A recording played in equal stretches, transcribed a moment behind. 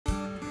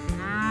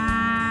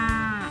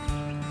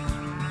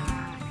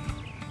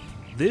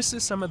This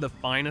is some of the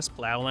finest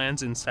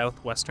plowlands in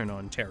southwestern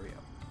Ontario.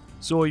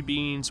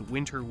 Soybeans,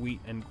 winter wheat,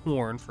 and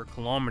corn for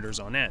kilometers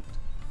on end.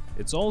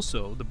 It's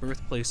also the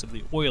birthplace of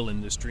the oil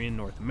industry in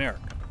North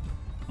America.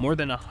 More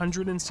than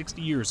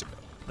 160 years ago,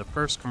 the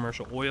first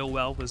commercial oil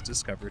well was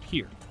discovered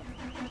here.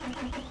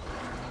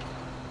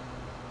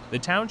 The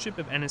township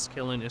of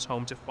Enniskillen is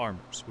home to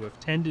farmers who have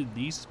tended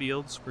these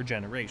fields for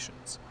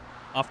generations.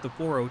 Off the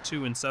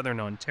 402 in southern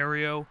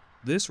Ontario,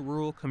 this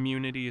rural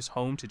community is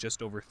home to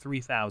just over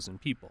 3,000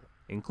 people,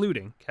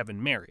 including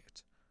Kevin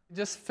Marriott. We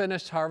just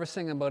finished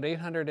harvesting about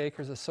 800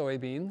 acres of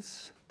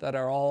soybeans that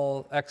are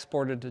all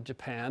exported to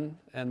Japan,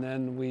 and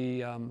then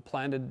we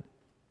planted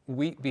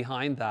wheat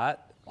behind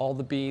that. All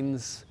the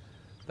beans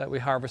that we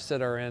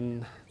harvested are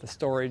in the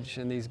storage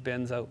in these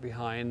bins out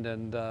behind,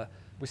 and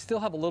we still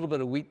have a little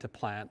bit of wheat to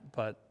plant,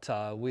 but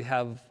we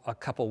have a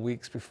couple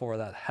weeks before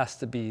that has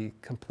to be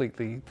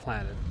completely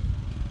planted.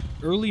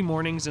 Early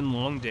mornings and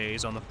long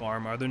days on the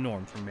farm are the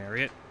norm for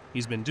Marriott.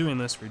 He's been doing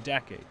this for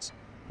decades,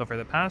 but for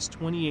the past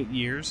 28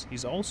 years,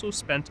 he's also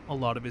spent a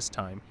lot of his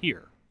time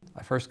here.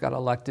 I first got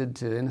elected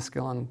to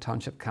Enniskillen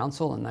Township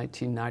Council in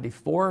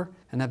 1994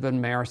 and have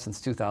been mayor since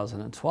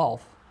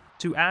 2012.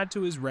 To add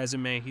to his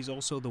resume, he's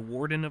also the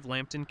warden of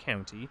Lambton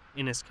County.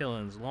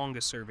 Enniskillen's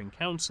longest-serving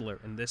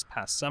councillor, and this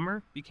past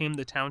summer became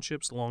the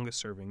township's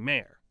longest-serving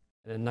mayor.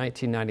 In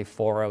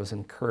 1994, I was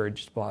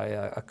encouraged by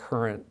a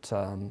current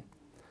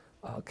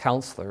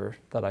councillor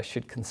that I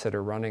should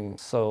consider running.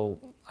 So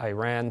I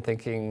ran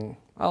thinking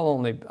I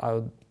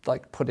would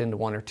like put into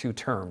 1 or 2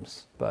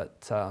 terms,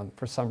 but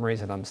for some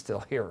reason I'm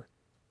still here.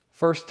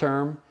 First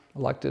term,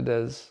 elected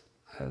as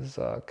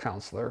a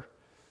councillor.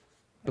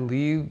 I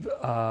believe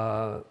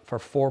for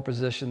 4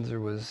 positions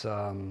there was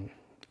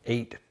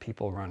 8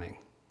 people running.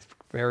 It's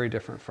very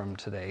different from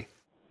today.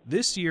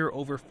 This year,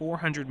 over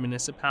 400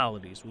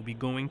 municipalities will be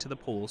going to the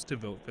polls to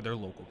vote for their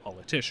local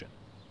politician.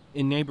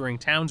 In neighboring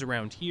towns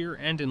around here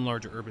and in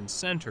larger urban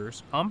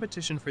centers,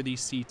 competition for these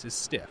seats is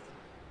stiff,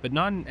 but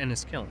not in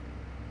Enniskillen.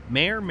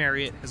 Mayor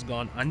Marriott has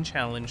gone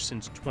unchallenged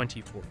since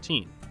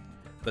 2014,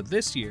 but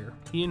this year,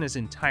 he and his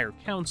entire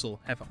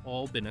council have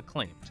all been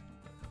acclaimed.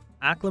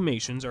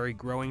 Acclamations are a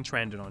growing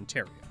trend in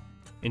Ontario.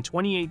 In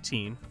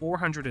 2018,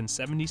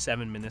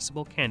 477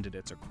 municipal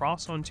candidates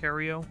across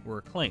Ontario were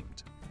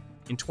acclaimed.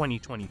 In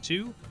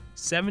 2022,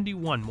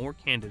 71 more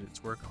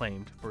candidates were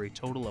acclaimed for a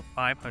total of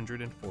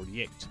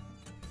 548.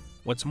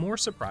 What's more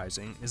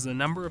surprising is the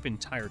number of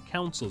entire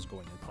councils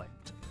going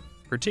acclaimed,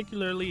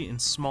 particularly in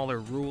smaller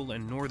rural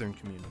and northern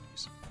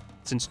communities.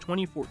 Since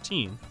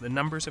 2014, the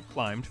numbers have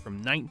climbed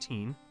from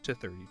 19 to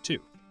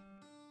 32.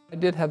 I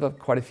did have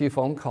quite a few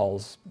phone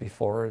calls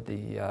before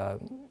the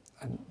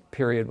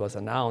period was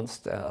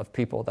announced of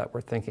people that were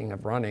thinking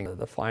of running.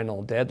 The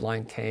final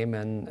deadline came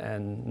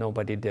and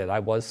nobody did. I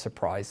was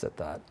surprised at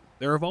that.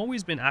 There have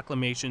always been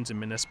acclamations in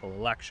municipal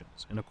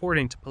elections, and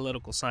according to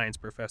political science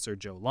professor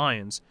Joe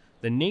Lyons,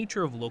 the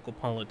nature of local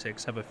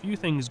politics have a few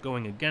things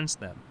going against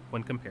them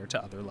when compared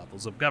to other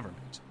levels of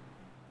government.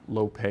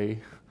 Low pay,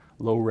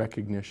 low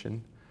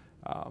recognition.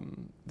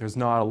 There's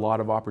not a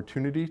lot of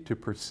opportunity to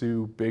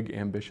pursue big,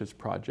 ambitious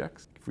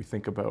projects. If we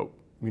think about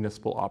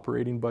municipal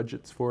operating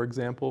budgets, for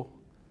example,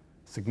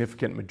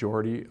 significant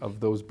majority of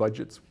those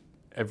budgets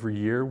every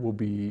year will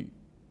be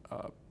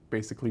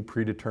basically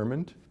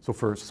predetermined. So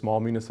for small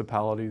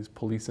municipalities,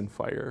 police and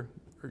fire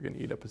are going to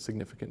eat up a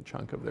significant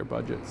chunk of their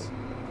budgets.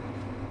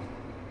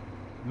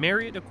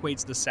 Marriott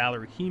equates the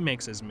salary he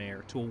makes as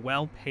mayor to a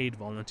well-paid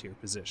volunteer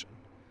position,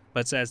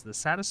 but says the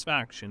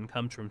satisfaction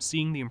comes from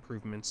seeing the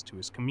improvements to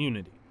his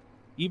community,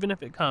 even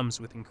if it comes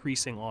with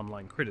increasing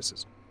online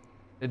criticism.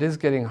 It is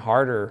getting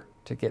harder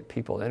to get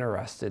people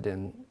interested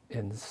in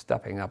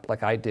stepping up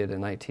like I did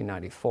in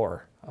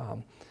 1994.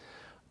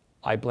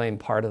 I blame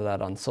part of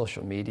that on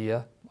social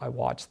media. I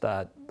watch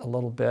that a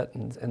little bit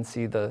and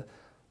see the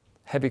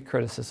heavy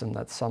criticism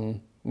that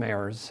some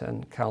mayors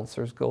and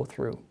councillors go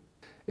through.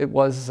 It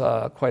was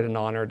quite an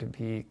honor to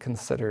be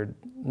considered.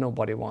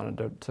 Nobody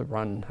wanted to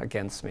run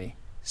against me.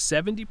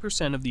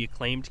 70% of the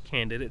acclaimed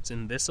candidates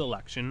in this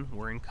election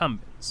were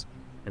incumbents,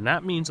 and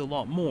that means a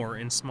lot more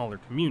in smaller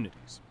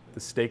communities. The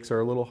stakes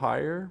are a little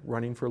higher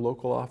running for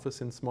local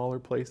office in smaller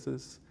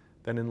places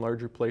than in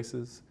larger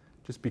places,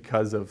 just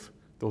because of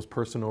those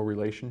personal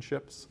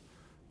relationships.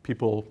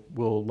 People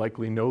will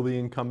likely know the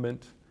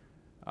incumbent.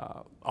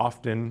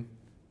 Often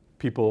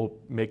people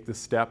make the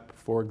step,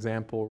 for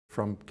example,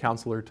 from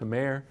councillor to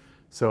mayor.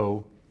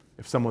 So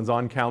if someone's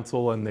on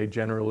council and they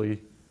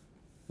generally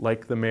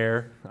like the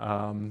mayor,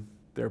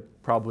 they're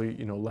probably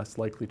less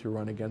likely to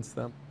run against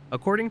them.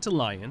 According to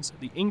Lyons,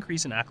 the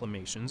increase in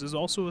acclamations is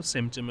also a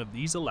symptom of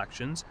these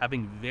elections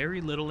having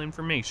very little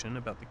information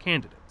about the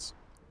candidates.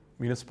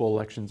 Municipal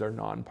elections are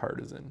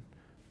nonpartisan.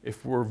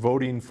 If we're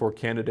voting for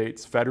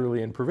candidates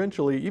federally and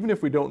provincially, even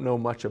if we don't know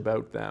much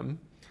about them,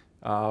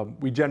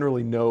 we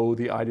generally know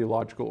the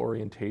ideological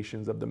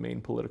orientations of the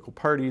main political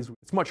parties.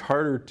 It's much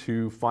harder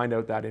to find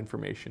out that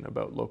information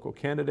about local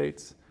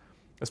candidates,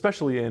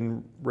 especially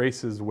in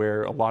races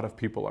where a lot of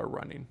people are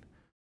running.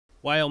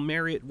 While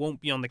Marriott won't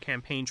be on the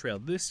campaign trail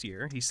this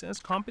year, he says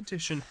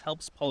competition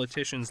helps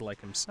politicians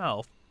like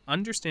himself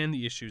understand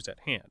the issues at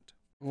hand.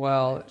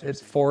 Well, it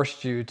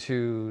forced you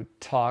to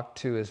talk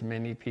to as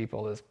many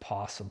people as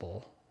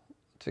possible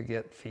to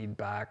get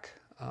feedback,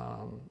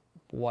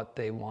 what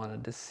they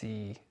wanted to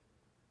see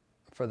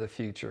for the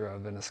future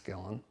of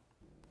Enniskillen.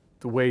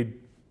 The way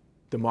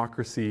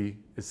democracy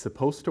is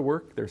supposed to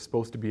work, there's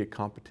supposed to be a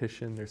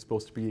competition, there's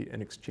supposed to be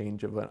an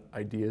exchange of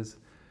ideas.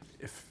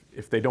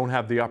 If they don't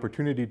have the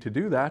opportunity to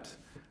do that,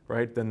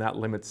 right, then that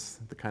limits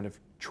the kind of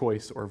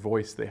choice or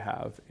voice they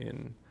have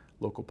in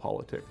local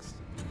politics.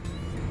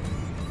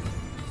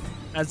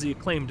 As the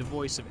acclaimed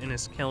voice of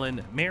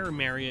Enniskillen, Mayor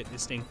Marriott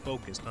is staying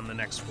focused on the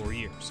next 4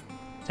 years,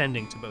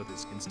 tending to both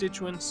his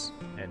constituents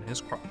and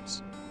his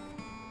crops.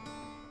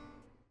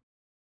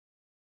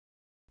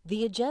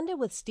 The Agenda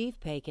with Steve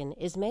Paikin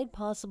is made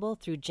possible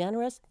through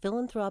generous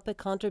philanthropic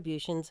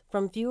contributions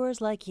from viewers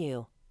like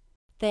you.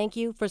 Thank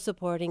you for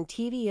supporting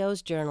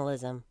TVO's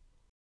journalism.